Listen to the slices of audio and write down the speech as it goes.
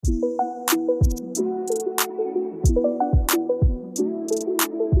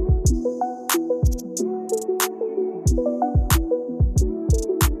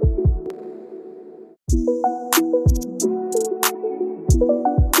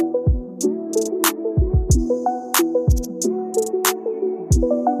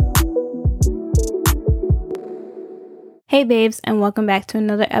Hey babes, and welcome back to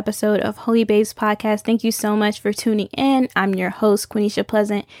another episode of Holy Babes Podcast. Thank you so much for tuning in. I'm your host, Quenisha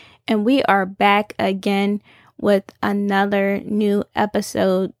Pleasant, and we are back again with another new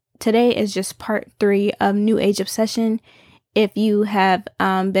episode. Today is just part 3 of New Age Obsession. If you have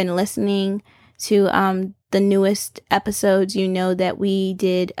been listening to the newest episodes, you know that we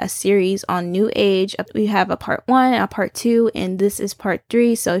did a series on New Age. We have a part 1 and a part 2, and this is part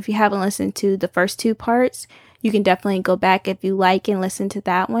 3. So if you haven't listened to the first 2 parts, you can definitely go back if you like and listen to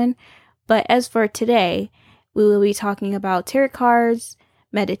that one. But as for today, we will be talking about tarot cards,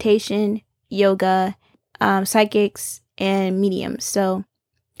 meditation, yoga, psychics, and mediums. So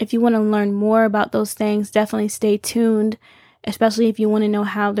if you want to learn more about those things, definitely stay tuned, especially if you want to know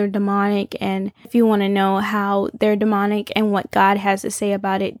how they're demonic and if you want to know how they're demonic and what God has to say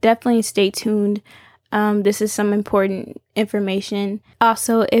about it. Definitely stay tuned. This is some important information.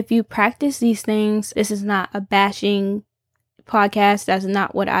 Also, if you practice these things, this is not a bashing podcast. That's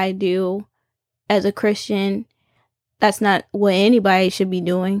not what I do as a Christian. That's not what anybody should be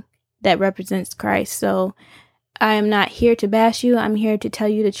doing that represents Christ. So I am not here to bash you. I'm here to tell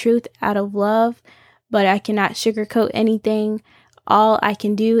you the truth out of love, but I cannot sugarcoat anything. All I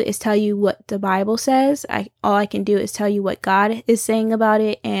can do is tell you what the Bible says. All I can do is tell you what God is saying about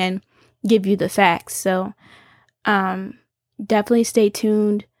it and give you the facts. So definitely stay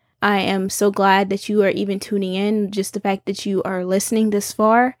tuned. I am so glad that you are even tuning in. Just the fact that you are listening this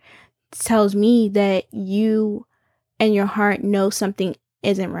far tells me that you and your heart know something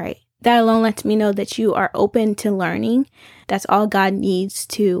isn't right. That alone lets me know that you are open to learning. That's all God needs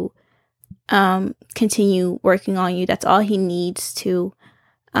to continue working on you. That's all he needs to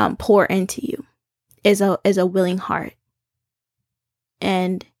pour into you is a willing heart.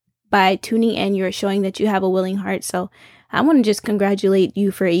 And by tuning in, you're showing that you have a willing heart. So I want to just congratulate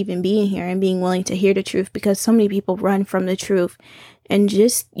you for even being here and being willing to hear the truth, because so many people run from the truth, and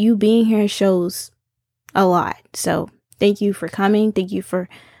just you being here shows a lot. So thank you for coming. Thank you for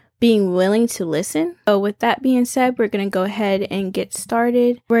being willing to listen. So with that being said, we're going to go ahead and get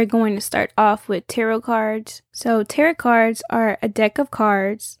started. We're going to start off with tarot cards. So tarot cards are a deck of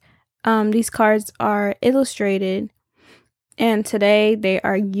cards. These cards are illustrated, and today they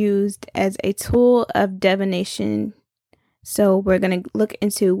are used as a tool of divination. So we're going to look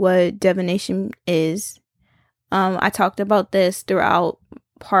into what divination is. I talked about this throughout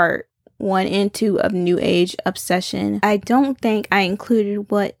part 1 and 2 of New Age Obsession. I don't think I included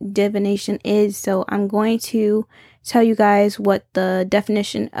what divination is, so I'm going to tell you guys what the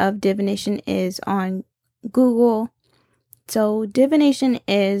definition of divination is on Google. So divination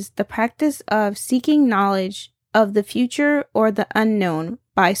is the practice of seeking knowledge of the future or the unknown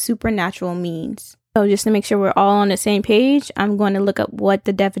by supernatural means. So just to make sure we're all on the same page, I'm going to look up what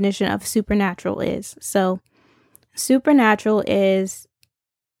the definition of supernatural is. So supernatural is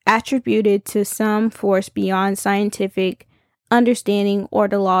attributed to some force beyond scientific understanding or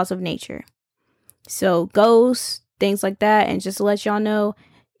the laws of nature. So ghosts, things like that. And just to let y'all know,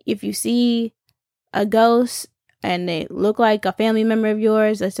 if you see a ghost and they look like a family member of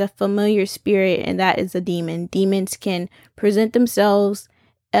yours, it's a familiar spirit, and that is a demon. Demons can present themselves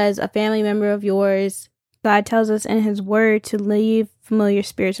as a family member of yours. God tells us in his word to leave familiar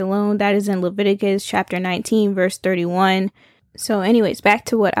spirits alone. That is in Leviticus chapter 19, verse 31. So anyways, back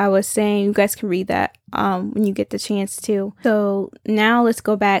to what I was saying. You guys can read that when you get the chance to. So now let's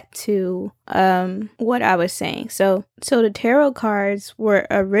go back to what I was saying. So the tarot cards were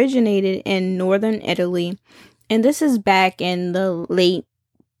originated in northern Italy, and this is back in the late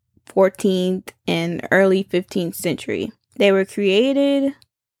 14th and early 15th century. They were created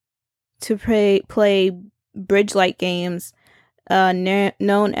to play bridge-like games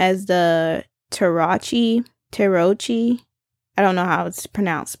known as the tarocchi. I don't know how it's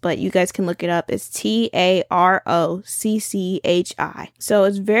pronounced, but you guys can look it up. It's Tarocchi. So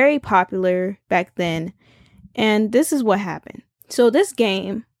it's very popular back then. And this is what happened. So this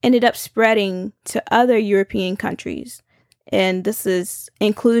game ended up spreading to other European countries. And this is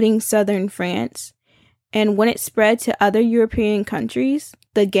including southern France. And when it spread to other European countries,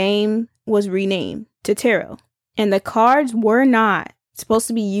 the game was renamed to tarot. And the cards were not supposed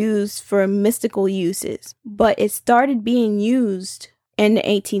to be used for mystical uses, but it started being used in the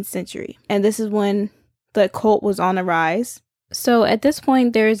 18th century. And this is when the occult was on the rise. So at this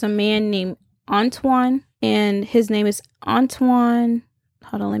point, there is a man named Antoine, and his name is Antoine.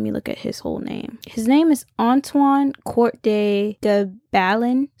 Hold on, let me look at his whole name. His name is Antoine Corday de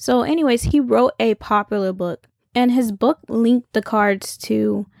Ballon. So anyways, he wrote a popular book, and his book linked the cards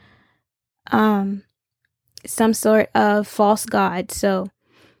to some sort of false god. So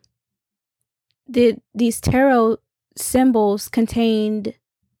these tarot symbols contained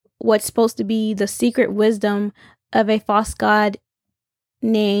what's supposed to be the secret wisdom of a false god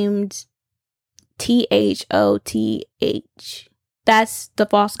named Thoth. That's the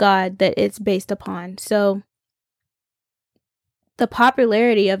false god that it's based upon. So the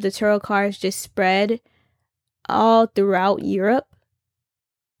popularity of the tarot cards just spread all throughout Europe,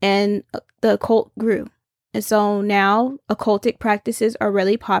 and the occult grew. And so now occultic practices are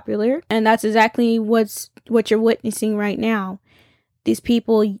really popular, and that's exactly what you're witnessing right now. These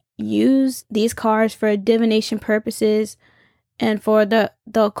people use these cards for divination purposes, and for the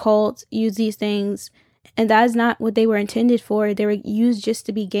occult use these things, and that is not what they were intended for. They were used just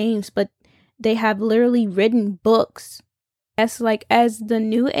to be games, but they have literally written books. As the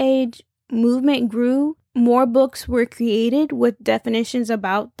New Age movement grew, more books were created with definitions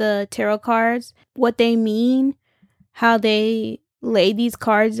about the tarot cards, what they mean, how they lay these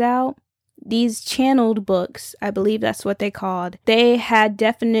cards out. These channeled books, I believe that's what they called, they had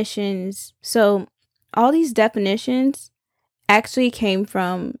definitions. So all these definitions actually came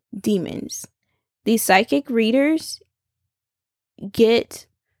from demons. These psychic readers get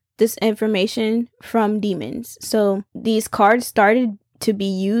this information from demons. So these cards started to be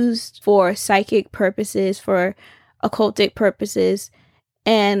used for psychic purposes, for occultic purposes,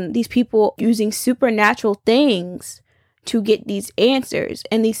 and these people using supernatural things to get these answers.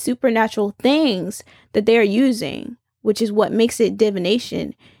 And these supernatural things that they are using, which is what makes it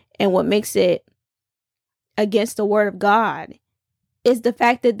divination and what makes it against the word of God, is the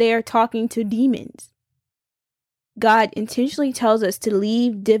fact that they are talking to demons. God intentionally tells us to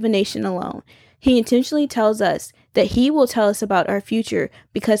leave divination alone. He intentionally tells us that he will tell us about our future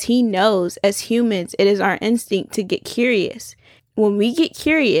because he knows as humans it is our instinct to get curious. When we get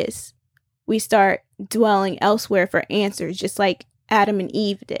curious, we start dwelling elsewhere for answers, just like Adam and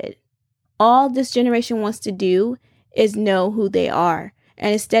Eve did. All this generation wants to do is know who they are.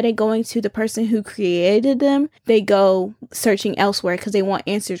 And instead of going to the person who created them, they go searching elsewhere because they want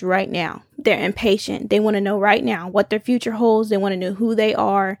answers right now. They're impatient. They want to know right now what their future holds. They want to know who they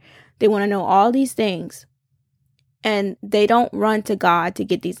are. They want to know all these things. And they don't run to God to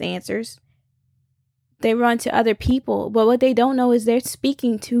get these answers. They run to other people. But what they don't know is they're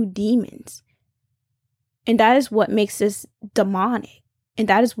speaking to demons. And that is what makes this demonic. And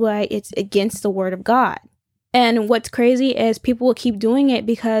that is why it's against the word of God. And what's crazy is people will keep doing it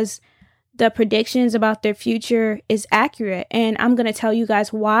because the predictions about their future is accurate. And I'm going to tell you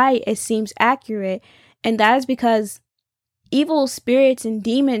guys why it seems accurate. And that is because evil spirits and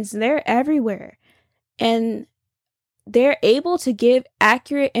demons, they're everywhere. And they're able to give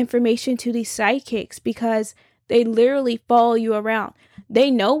accurate information to these psychics because they literally follow you around.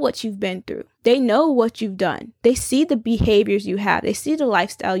 They know what you've been through. They know what you've done. They see the behaviors you have. They see the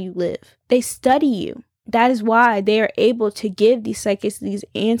lifestyle you live. They study you. That is why they are able to give these psychics these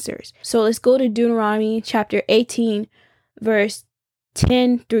answers. So let's go to Deuteronomy chapter 18, verse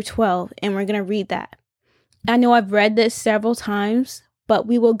 10 through 12, and we're going to read that. I know I've read this several times, but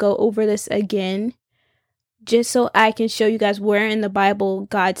we will go over this again just so I can show you guys where in the Bible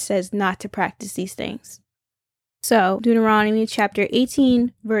God says not to practice these things. So, Deuteronomy chapter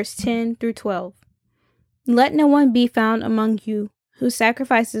 18, verse 10 through 12. Let no one be found among you who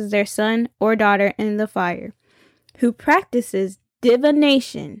sacrifices their son or daughter in the fire, who practices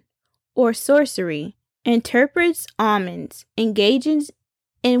divination or sorcery, interprets omens, engages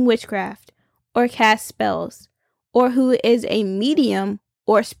in witchcraft, or casts spells, or who is a medium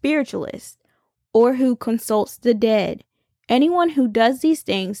or spiritualist, or who consults the dead. Anyone who does these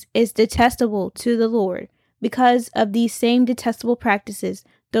things is detestable to the Lord. Because of these same detestable practices,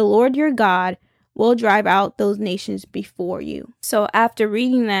 the Lord your God will drive out those nations before you. So after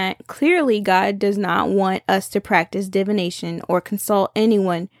reading that, clearly God does not want us to practice divination or consult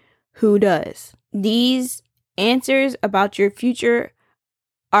anyone who does. These answers about your future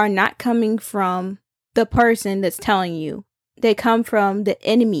are not coming from the person that's telling you. They come from the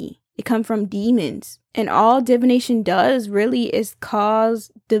enemy. They come from demons. And all divination does really is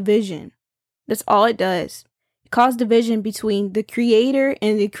cause division. That's all it does. It causes division between the creator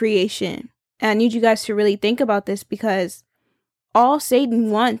and the creation. And I need you guys to really think about this because all Satan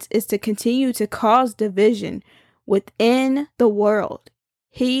wants is to continue to cause division within the world.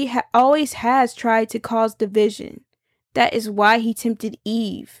 He always has tried to cause division. That is why he tempted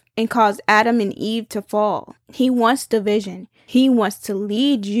Eve and caused Adam and Eve to fall. He wants division. He wants to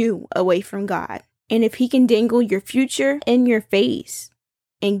lead you away from God. And if he can dangle your future in your face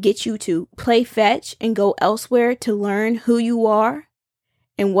and get you to play fetch and go elsewhere to learn who you are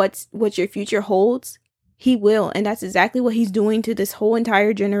and what your future holds, He will. And that's exactly what he's doing to this whole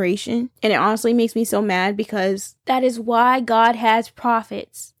entire generation. And it honestly makes me so mad because that is why God has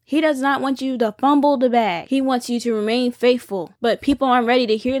prophets. He does not want you to fumble the bag. He wants you to remain faithful. But people aren't ready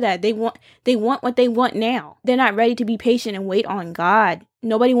to hear that. They want what they want now. They're not ready to be patient and wait on God.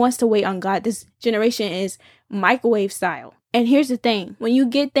 Nobody wants to wait on God. This generation is microwave style. And here's the thing. When you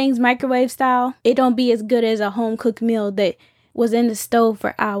get things microwave style, it don't be as good as a home cooked meal that was in the stove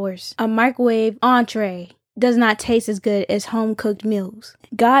for hours. A microwave entree does not taste as good as home cooked meals.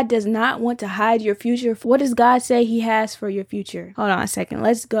 God does not want to hide your future. What does God say he has for your future? Hold on a second.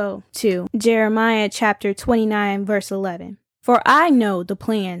 Let's go to Jeremiah chapter 29, verse 11. For I know the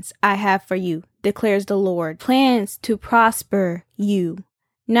plans I have for you, declares the Lord. Plans to prosper you,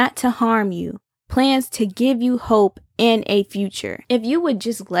 not to harm you. Plans to give you hope and a future. If you would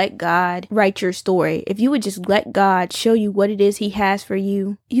just let God write your story, if you would just let God show you what it is he has for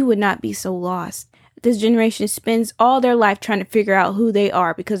you, you would not be so lost. This generation spends all their life trying to figure out who they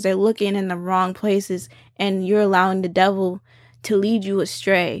are because they're looking in the wrong places and you're allowing the devil to lead you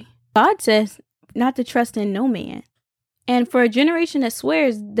astray. God says not to trust in no man. And for a generation that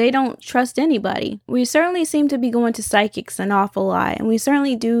swears they don't trust anybody, we certainly seem to be going to psychics an awful lot. And we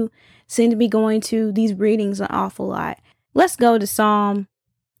certainly do seem to be going to these readings an awful lot. Let's go to Psalm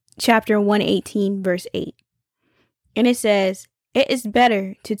chapter 118, verse 8. And it says, it is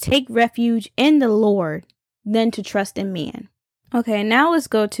better to take refuge in the Lord than to trust in man. Okay, now let's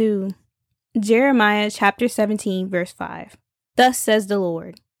go to Jeremiah chapter 17, verse 5. Thus says the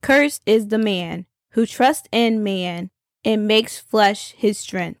Lord, cursed is the man who trusts in man and makes flesh his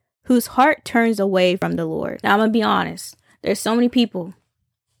strength, whose heart turns away from the Lord. Now I'm going to be honest. There's so many people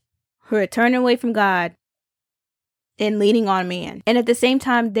who are turning away from God and leaning on man. And at the same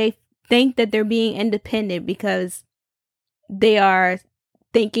time, they think that they're being independent because they are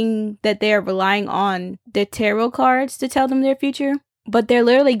thinking that they are relying on their tarot cards to tell them their future. But they're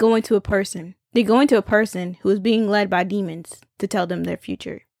literally going to a person. They're going to a person who is being led by demons to tell them their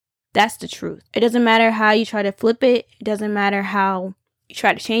future. That's the truth. It doesn't matter how you try to flip it. It doesn't matter how you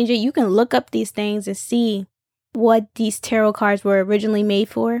try to change it. You can look up these things and see what these tarot cards were originally made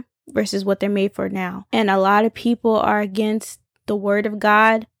for versus what they're made for now. And a lot of people are against the word of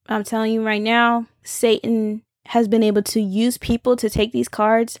God. I'm telling you right now, Satan has been able to use people to take these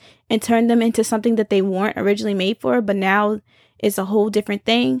cards and turn them into something that they weren't originally made for, but now it's a whole different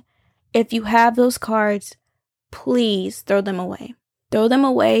thing. If you have those cards, please throw them away. Throw them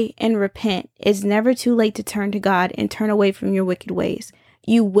away and repent. It's never too late to turn to God and turn away from your wicked ways.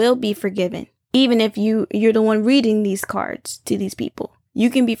 You will be forgiven. Even if you're the one reading these cards to these people, you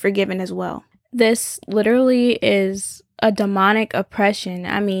can be forgiven as well. This literally is a demonic oppression.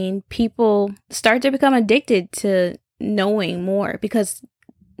 I mean, people start to become addicted to knowing more because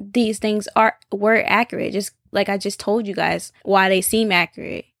these things were accurate. Just like I just told you guys why they seem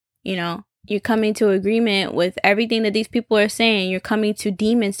accurate. You know, you're coming to agreement with everything that these people are saying. You're coming to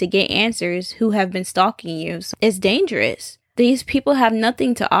demons to get answers who have been stalking you. So it's dangerous. These people have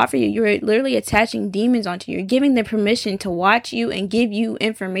nothing to offer you. You're literally attaching demons onto you. You're giving them permission to watch you and give you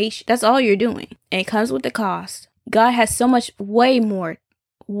information. That's all you're doing. And it comes with the cost. God has so much, way more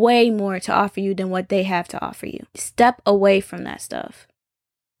to offer you than what they have to offer you. Step away from that stuff.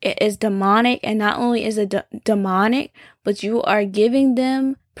 It is demonic, and not only is it demonic, but you are giving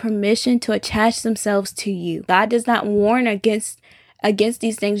them permission to attach themselves to you. God does not warn against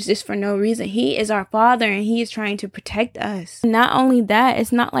these things just for no reason. He is our Father, and he is trying to protect us. Not only that,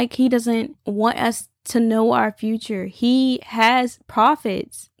 it's not like he doesn't want us to know our future. He has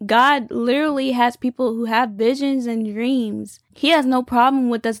prophets. God literally has people who have visions and dreams. He has no problem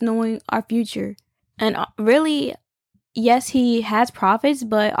with us knowing our future. And really, yes, he has prophets,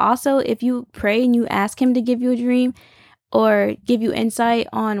 but also if you pray and you ask him to give you a dream or give you insight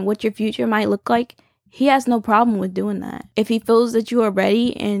on what your future might look like, he has no problem with doing that. If he feels that you are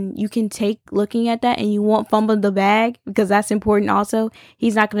ready and you can take looking at that and you won't fumble the bag, because that's important also.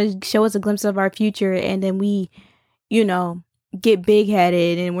 He's not going to show us a glimpse of our future and then we, get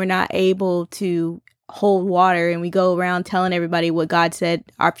big-headed and we're not able to hold water and we go around telling everybody what God said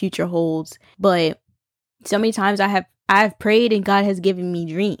our future holds. But so many times I've prayed and God has given me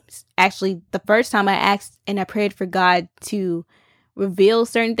dreams. Actually, the first time I asked and I prayed for God to reveal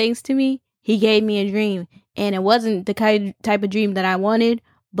certain things to me, he gave me a dream, and it wasn't the type of dream that I wanted,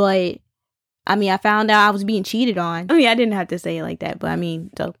 but I found out I was being cheated on. I didn't have to say it like that, but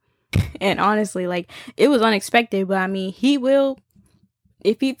and honestly, it was unexpected, but he will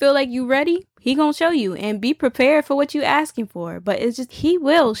if he feel like you ready, he gonna show you, and be prepared for what you asking for. But it's just, he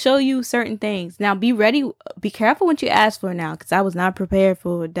will show you certain things. Now be ready, be careful what you ask for now, because I was not prepared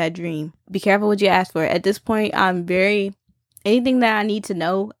for that dream. Be careful what you ask for. At this point, anything that I need to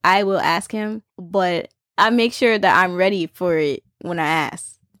know, I will ask him, but I make sure that I'm ready for it when I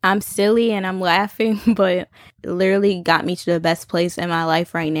ask. I'm silly and I'm laughing, but it literally got me to the best place in my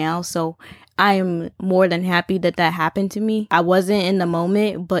life right now. So I am more than happy that happened to me. I wasn't in the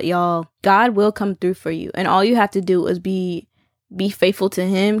moment, but y'all, God will come through for you. And all you have to do is be faithful to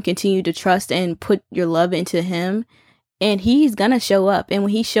him, continue to trust and put your love into him. And he's gonna show up. And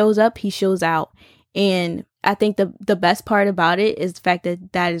when he shows up, he shows out. And I think the best part about it is the fact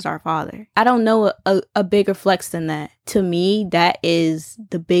that is our Father. I don't know a bigger flex than that. To me, that is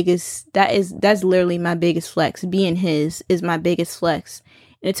the biggest, that's literally my biggest flex. Being his is my biggest flex.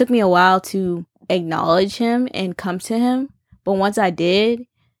 And it took me a while to acknowledge him and come to him. But once I did,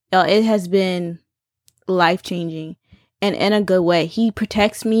 it has been life-changing, and in a good way. He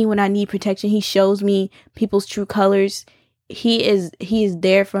protects me when I need protection. He shows me people's true colors. He is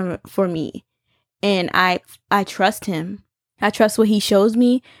there for me. And I trust him. I trust what he shows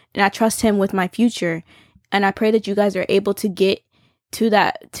me, and I trust him with my future. And I pray that you guys are able to get to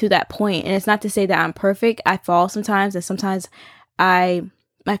that point. And it's not to say that I'm perfect. I fall sometimes, and sometimes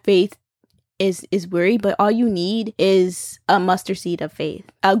my faith is weary, but all you need is a mustard seed of faith,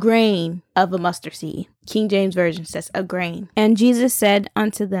 a grain of a mustard seed. King James Version says a grain. And Jesus said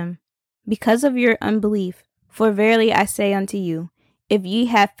unto them, because of your unbelief, for verily I say unto you, if ye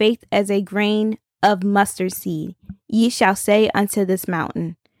have faith as a grain of mustard seed, ye shall say unto this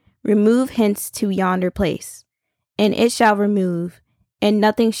mountain, remove hence to yonder place, and it shall remove, and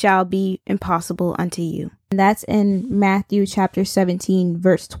nothing shall be impossible unto you. And that's in Matthew chapter 17,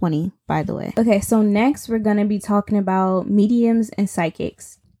 verse 20, by the way. Okay, so next we're going to be talking about mediums and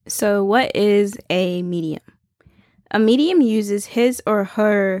psychics. So what is a medium? A medium uses his or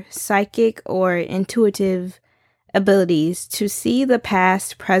her psychic or intuitive abilities to see the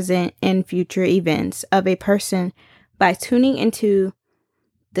past, present, and future events of a person by tuning into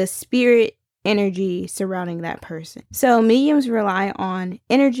the spirit energy surrounding that person. So mediums rely on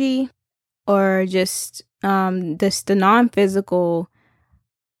energy, or just the non-physical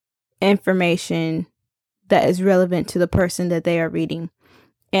information that is relevant to the person that they are reading.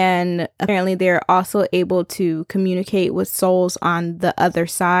 And apparently they're also able to communicate with souls on the other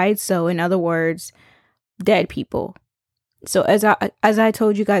side. So in other words, dead people. So as I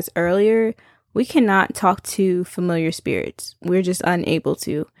told you guys earlier, we cannot talk to familiar spirits. We're just unable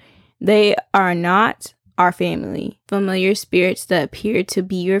to. They are not our family. Familiar spirits that appear to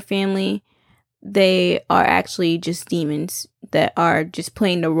be your family, they are actually just demons that are just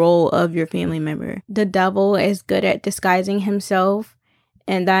playing the role of your family member. The devil is good at disguising himself,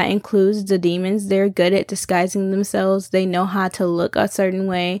 and that includes the demons. They're good at disguising themselves. They know how to look a certain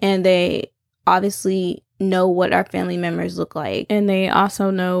way, and they obviously know what our family members look like. And they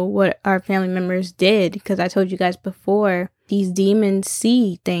also know what our family members did, because I told you guys before, these demons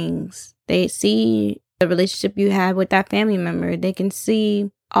see things. They see the relationship you have with that family member. They can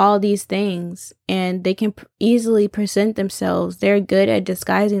see all these things, and they can easily present themselves. They're good at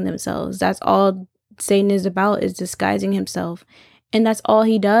disguising themselves. That's all Satan is about, is disguising himself. And that's all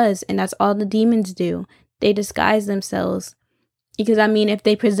he does. And that's all the demons do. They disguise themselves. Because, I mean, if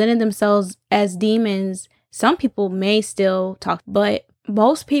they presented themselves as demons, some people may still talk, but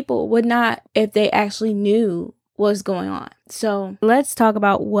most people would not if they actually knew what's going on. So let's talk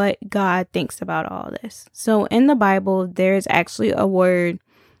about what God thinks about all this. So in the Bible, there's actually a word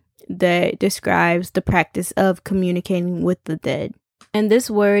that describes the practice of communicating with the dead. And this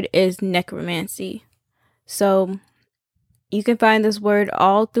word is necromancy. So you can find this word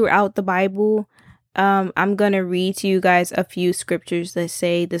all throughout the Bible. I'm going to read to you guys a few scriptures that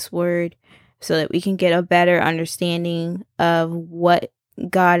say this word so that we can get a better understanding of what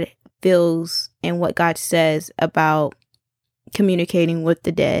God feels and what God says about communicating with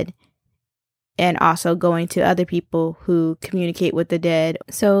the dead, and also going to other people who communicate with the dead.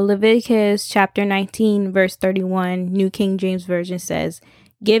 So Leviticus chapter 19, verse 31, New King James Version says,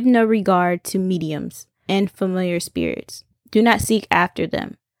 "Give no regard to mediums and familiar spirits. Do not seek after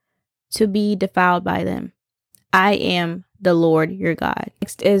them, to be defiled by them. I am the Lord your God."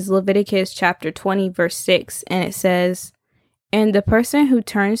 Next is Leviticus chapter 20, verse 6, and it says, "And the person who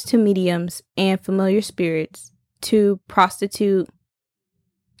turns to mediums and familiar spirits to prostitute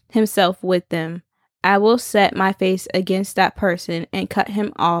himself with them, I will set my face against that person and cut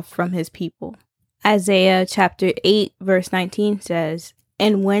him off from his people." Isaiah chapter 8, verse 19 says,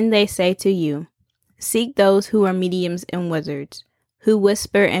 "And when they say to you, seek those who are mediums and wizards, who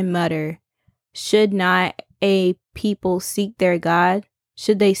whisper and mutter. Should not a people seek their God?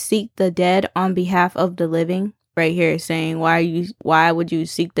 Should they seek the dead on behalf of the living? Right here is saying, why would you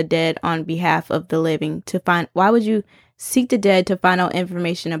seek the dead on behalf of the living why would you seek the dead to find out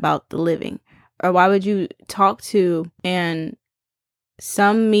information about the living? Or why would you talk to, and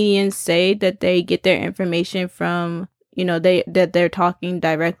some mediums say that they get their information from, that they're talking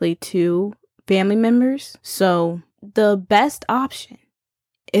directly to family members. So the best option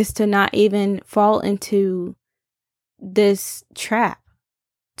is to not even fall into this trap,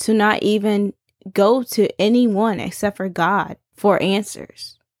 to not even go to anyone except for God for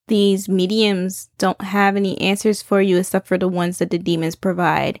answers. These mediums don't have any answers for you except for the ones that the demons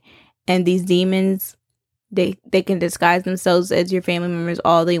provide. And these demons, they can disguise themselves as your family members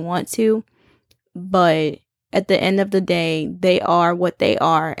all they want to. But at the end of the day, they are what they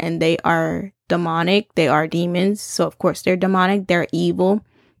are, and they are demonic. They are demons. So of course they're demonic. They're evil.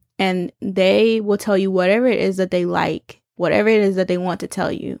 And they will tell you whatever it is that they like, whatever it is that they want to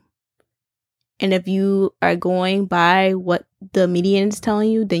tell you. And if you are going by what the medium is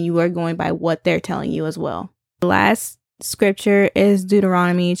telling you, then you are going by what they're telling you as well. The last scripture is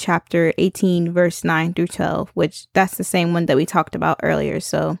Deuteronomy chapter 18, verse 9 through 12, which that's the same one that we talked about earlier.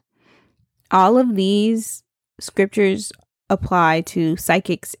 So all of these scriptures apply to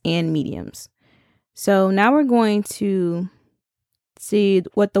psychics and mediums. So now we're going to see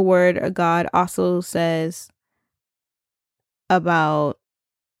what the word of God also says about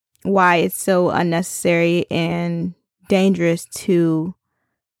why it's so unnecessary and dangerous to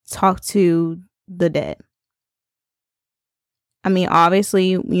talk to the dead. I mean,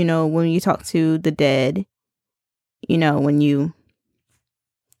 obviously, when you talk to the dead, when you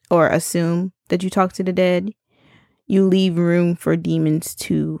or assume that you talk to the dead, you leave room for demons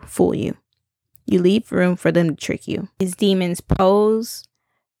to fool you. You leave room for them to trick you. These demons pose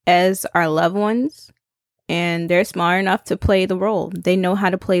as our loved ones, and they're smart enough to play the role. They know how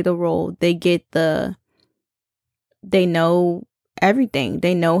to play the role. They know everything.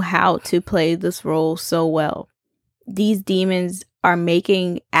 They know how to play this role so well. These demons are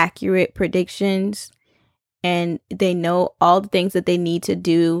making accurate predictions, and they know all the things that they need to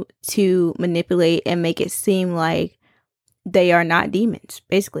do to manipulate and make it seem like they are not demons,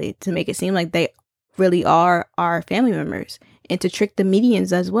 basically, to make it seem like they really are our family members, and to trick the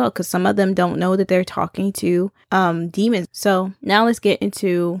mediums as well, because some of them don't know that they're talking to demons. So now let's get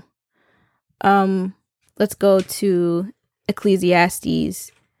into let's go to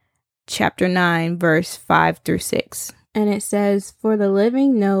Ecclesiastes chapter 9, verse 5 through 6. And it says, "For the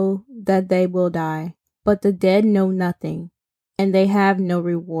living know that they will die, but the dead know nothing, and they have no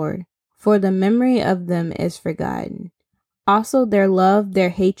reward, for the memory of them is forgotten. Also their love, their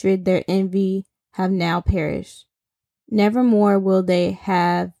hatred, their envy have now perished. Nevermore will they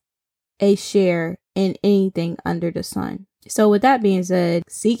have a share in anything under the sun." So with that being said,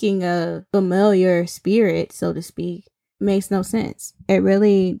 seeking a familiar spirit, so to speak, makes no sense.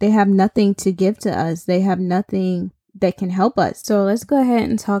 They have nothing to give to us. They have nothing that can help us. So let's go ahead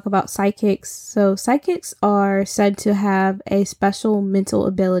and talk about psychics. So psychics are said to have a special mental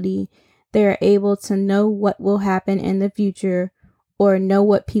ability. They are able to know what will happen in the future or know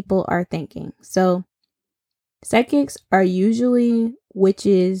what people are thinking. So psychics are usually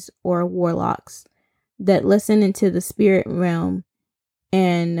witches or warlocks that listen into the spirit realm,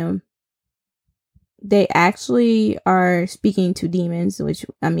 and they actually are speaking to demons, which,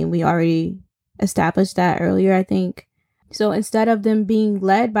 we already established that earlier, I think. So instead of them being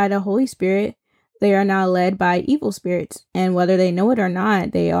led by the Holy Spirit, they are now led by evil spirits. And whether they know it or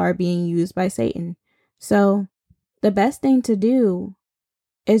not, they are being used by Satan. So the best thing to do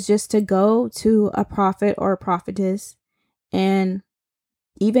is just to go to a prophet or a prophetess, and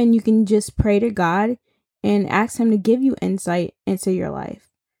even you can just pray to God and ask him to give you insight into your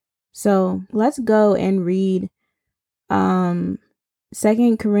life. So let's go and read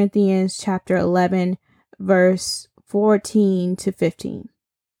 2 Corinthians chapter 11, verse 14 to 15.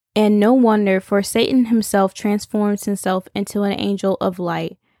 "And no wonder, for Satan himself transforms himself into an angel of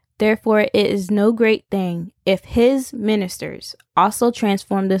light. Therefore it is no great thing if his ministers also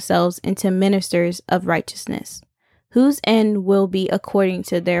transform themselves into ministers of righteousness, whose end will be according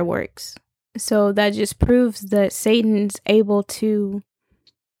to their works." So that just proves that Satan's able to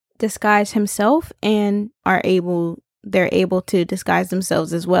disguise himself, and they're able to disguise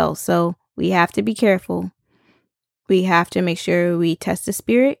themselves as well. So we have to be careful. We have to make sure we test the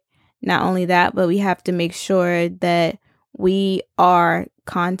spirit. Not only that, but we have to make sure that we are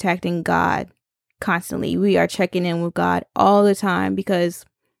contacting God constantly. We are checking in with God all the time, because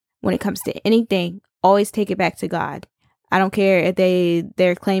when it comes to anything, always take it back to God. I don't care if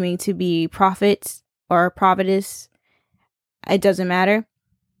they're claiming to be prophets or prophetess. It doesn't matter.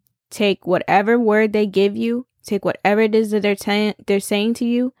 Take whatever word they give you, take whatever it is that they're saying to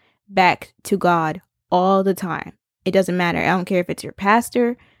you, back to God all the time. It doesn't matter. I don't care if it's your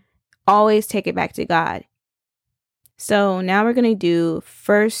pastor. Always take it back to God. So now we're going to do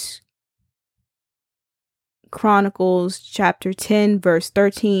 1 Chronicles chapter 10, verse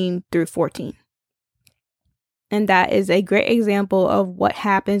 13 through 14. And that is a great example of what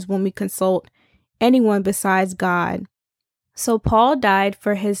happens when we consult anyone besides God. So Paul died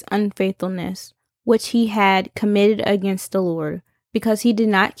for his unfaithfulness, which he had committed against the Lord, because he did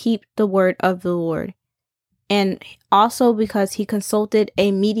not keep the word of the Lord, and also because he consulted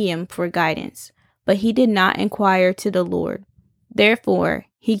a medium for guidance, but he did not inquire to the Lord. Therefore,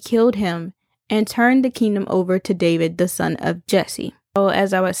 he killed him and turned the kingdom over to David, the son of Jesse. So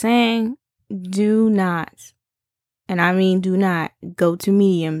as I was saying, do not, and I mean do not, go to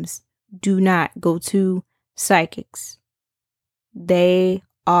mediums. Do not go to psychics. They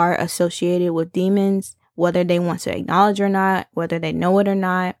are associated with demons, whether they want to acknowledge or not, whether they know it or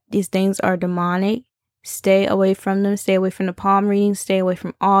not. These things are demonic. Stay away from them. Stay away from the palm reading. Stay away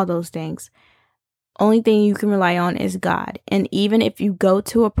from all those things. Only thing you can rely on is God. And even if you go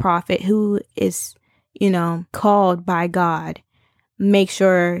to a prophet who is, called by God, make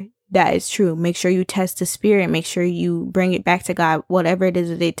sure that is true. Make sure you test the spirit. Make sure you bring it back to God, whatever it is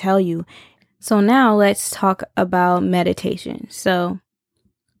that they tell you. So now let's talk about meditation. So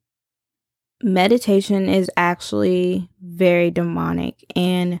meditation is actually very demonic,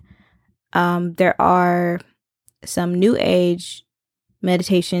 and there are some new age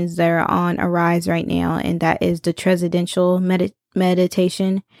meditations that are on a rise right now, and that is the transcendental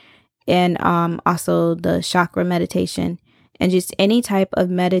meditation, and also the chakra meditation, and just any type of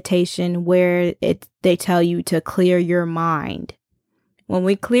meditation where they tell you to clear your mind. When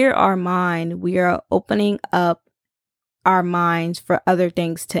we clear our mind, we are opening up our minds for other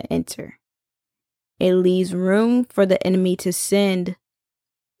things to enter. It leaves room for the enemy to send,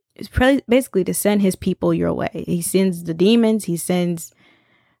 basically to send his people your way. He sends the demons, he sends,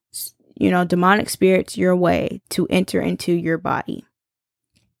 demonic spirits your way to enter into your body.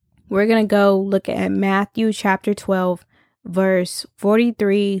 We're going to go look at Matthew chapter 12, verse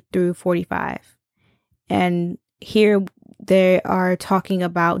 43 through 45. And here they are talking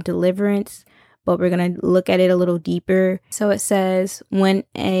about deliverance, but we're going to look at it a little deeper. So it says, when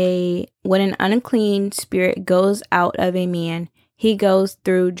an unclean spirit goes out of a man, he goes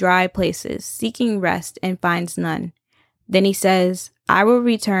through dry places, seeking rest, and finds none. Then he says, I will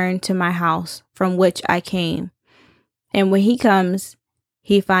return to my house from which I came. And when he comes,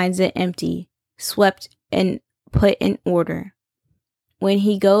 he finds it empty, swept and put in order. When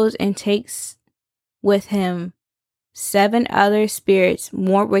he goes and takes with him 7 other spirits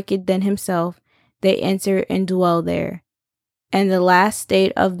more wicked than himself, they enter and dwell there. And the last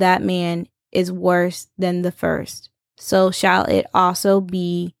state of that man is worse than the first. So shall it also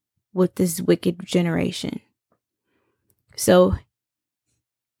be with this wicked generation. So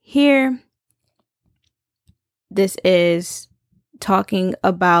here, this is talking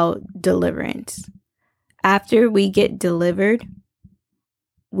about deliverance. After we get delivered,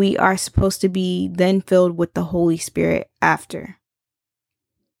 we are supposed to be then filled with the Holy Spirit after.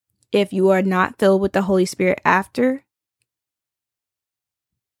 If you are not filled with the Holy Spirit after,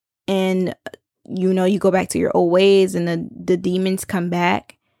 and you go back to your old ways and the demons come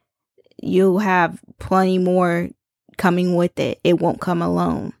back, you'll have plenty more coming with it. It won't come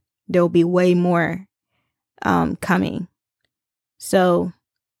alone. There'll be way more coming. So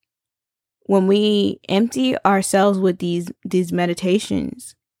when we empty ourselves with these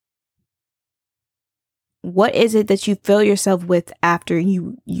meditations, what is it that you fill yourself with after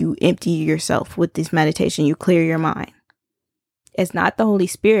you empty yourself with this meditation? You clear your mind. It's not the Holy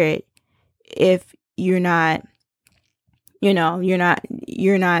Spirit if you're not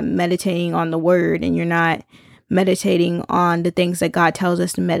meditating on the word, and you're not meditating on the things that God tells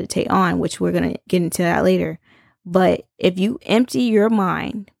us to meditate on, which we're going to get into that later. But if you empty your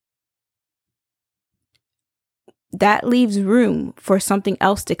mind, that leaves room for something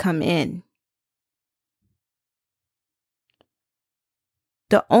else to come in.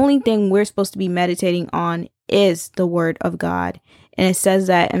 The only thing we're supposed to be meditating on is the word of God. And it says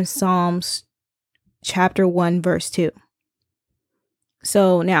that in Psalms chapter 1, verse 2.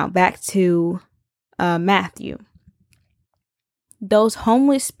 So now back to Matthew. Those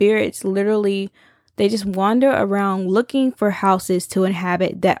homeless spirits literally, they just wander around looking for houses to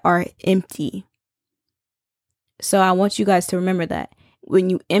inhabit that are empty. So I want you guys to remember that. When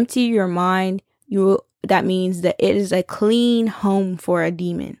you empty your mind, you that means that it is a clean home for a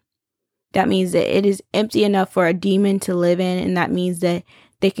demon. That means that it is empty enough for a demon to live in, and that means that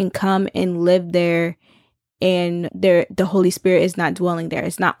they can come and live there, and the Holy Spirit is not dwelling there.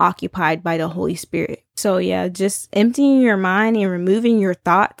 It's not occupied by the Holy Spirit. So yeah, just emptying your mind and removing your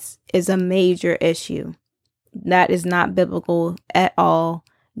thoughts is a major issue. That is not biblical at all.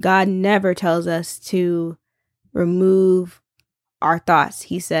 God never tells us to remove our thoughts.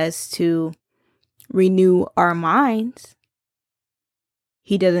 He says to renew our minds.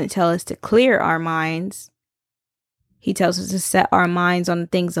 He doesn't tell us to clear our minds. He tells us to set our minds on the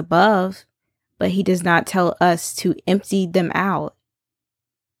things above, but he does not tell us to empty them out.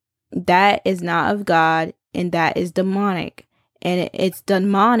 That is not of God, and that is demonic. And it's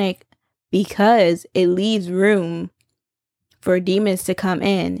demonic because it leaves room for demons to come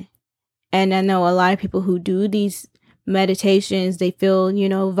in. And I know a lot of people who do these meditations, they feel,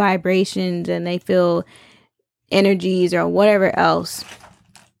 vibrations, and they feel energies or whatever else.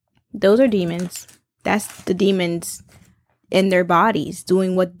 Those are demons. That's the demons in their bodies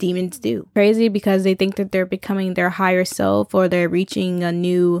doing what demons do. Crazy, because they think that they're becoming their higher self, or they're reaching a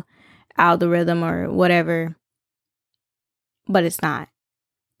new algorithm or whatever. But it's not.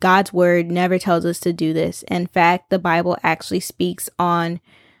 God's word never tells us to do this. In fact, the Bible actually speaks on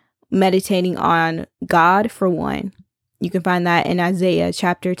meditating on God, for one. You can find that in Isaiah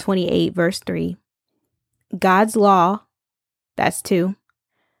chapter 28, verse 3. God's law, that's 2.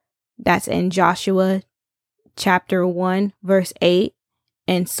 That's in Joshua chapter 1, verse 8,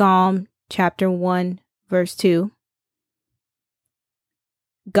 and Psalm chapter 1, verse 2.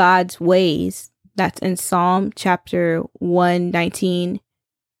 God's ways, that's in Psalm chapter 119,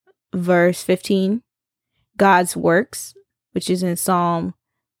 verse 15. God's works, which is in Psalm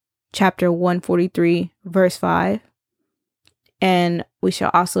chapter 143, verse 5. And we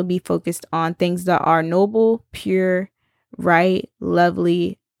shall also be focused on things that are noble, pure, right,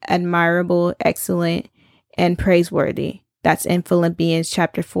 lovely, admirable, excellent, and praiseworthy. That's in Philippians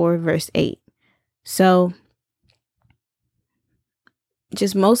chapter 4, verse 8. So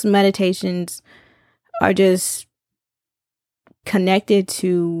just most meditations are just connected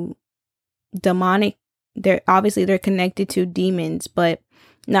to demonic. They're connected to demons, but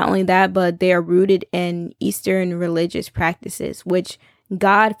not only that, but they are rooted in Eastern religious practices, which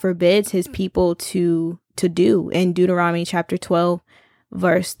God forbids his people to do in Deuteronomy chapter 12,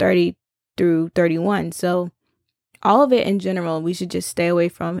 verse 30 through 31. So all of it in general, we should just stay away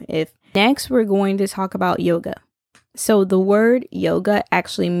from. Next, we're going to talk about yoga. So the word yoga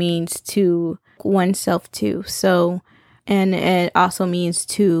actually means to oneself to. So, and it also means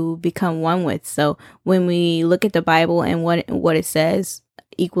to become one with. So when we look at the Bible and what it says,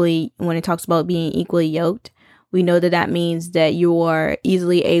 equally, when it talks about being equally yoked, we know that means that you are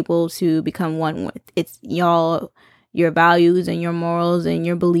easily able to become one with. It's your values and your morals and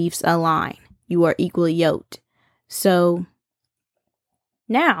your beliefs align. You are equally yoked. So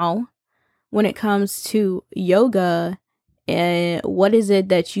now, when it comes to yoga, what is it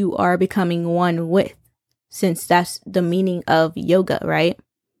that you are becoming one with? Since that's the meaning of yoga, right?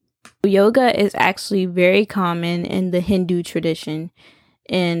 Yoga is actually very common in the Hindu tradition,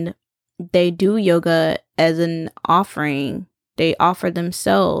 and they do yoga as an offering. They offer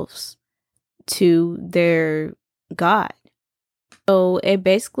themselves to their God. So it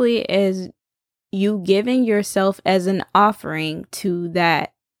basically is you giving yourself as an offering to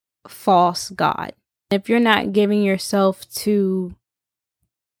that false god. If you're not giving yourself to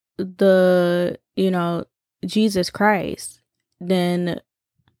the, Jesus Christ, then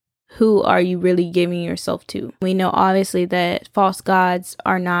who are you really giving yourself to? We know obviously that false gods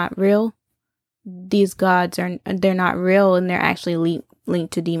are not real. These gods they're not real, and they're actually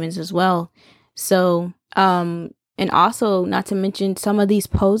linked to demons as well. So, and also, not to mention, some of these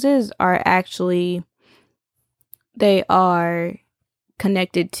poses are actually, they are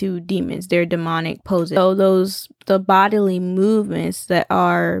connected to demons. They're demonic poses. So the bodily movements that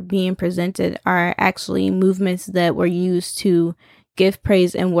are being presented are actually movements that were used to give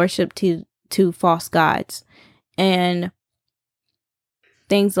praise and worship to false gods. And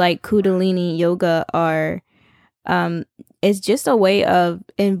things like Kundalini yoga are, it's just a way of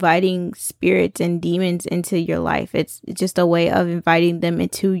inviting spirits and demons into your life. It's just a way of inviting them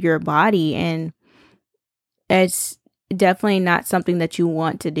into your body, and it's definitely not something that you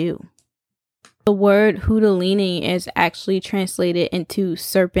want to do. The word Kundalini is actually translated into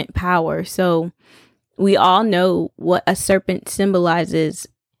serpent power. So we all know what a serpent symbolizes,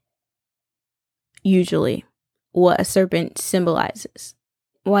 usually, what a serpent symbolizes.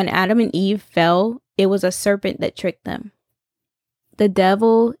 When Adam and Eve fell, it was a serpent that tricked them. The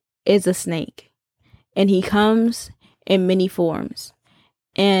devil is a snake. and he comes in many forms.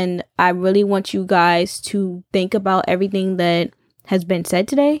 And I really want you guys to think about everything that has been said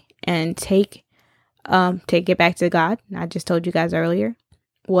today and take it back to God. I just told you guys earlier,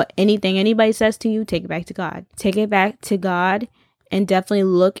 anything anybody says to you, take it back to God. Take it back to God and definitely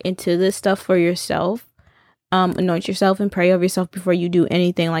look into this stuff for yourself. Anoint yourself and pray over yourself before you do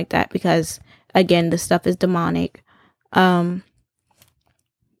anything like that, because again, this stuff is demonic. But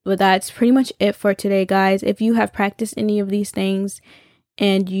that's pretty much it for today, guys. If you have practiced any of these things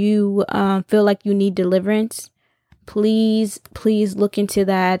and you feel like you need deliverance, please look into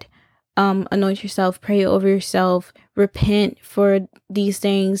that. Anoint yourself, pray over yourself, repent for these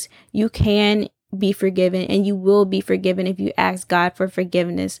things. You can be forgiven, and you will be forgiven if you ask God for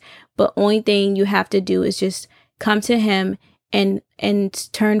forgiveness. But only thing you have to do is just come to him and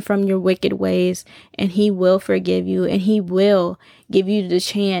turn from your wicked ways, and he will forgive you, and he will give you the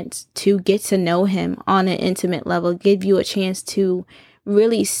chance to get to know him on an intimate level, give you a chance to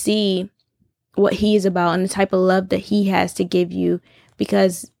really see what he is about and the type of love that he has to give you.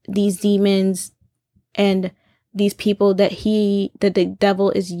 Because these demons and these people that the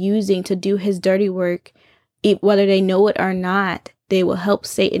devil is using to do his dirty work, whether they know it or not, they will help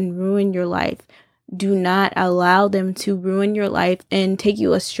Satan ruin your life. Do not allow them to ruin your life and take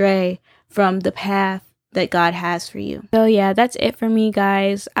you astray from the path that God has for you. So yeah, that's it for me,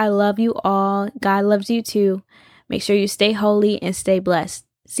 guys. I love you all. God loves you too. Make sure you stay holy and stay blessed.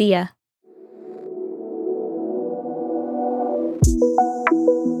 See ya.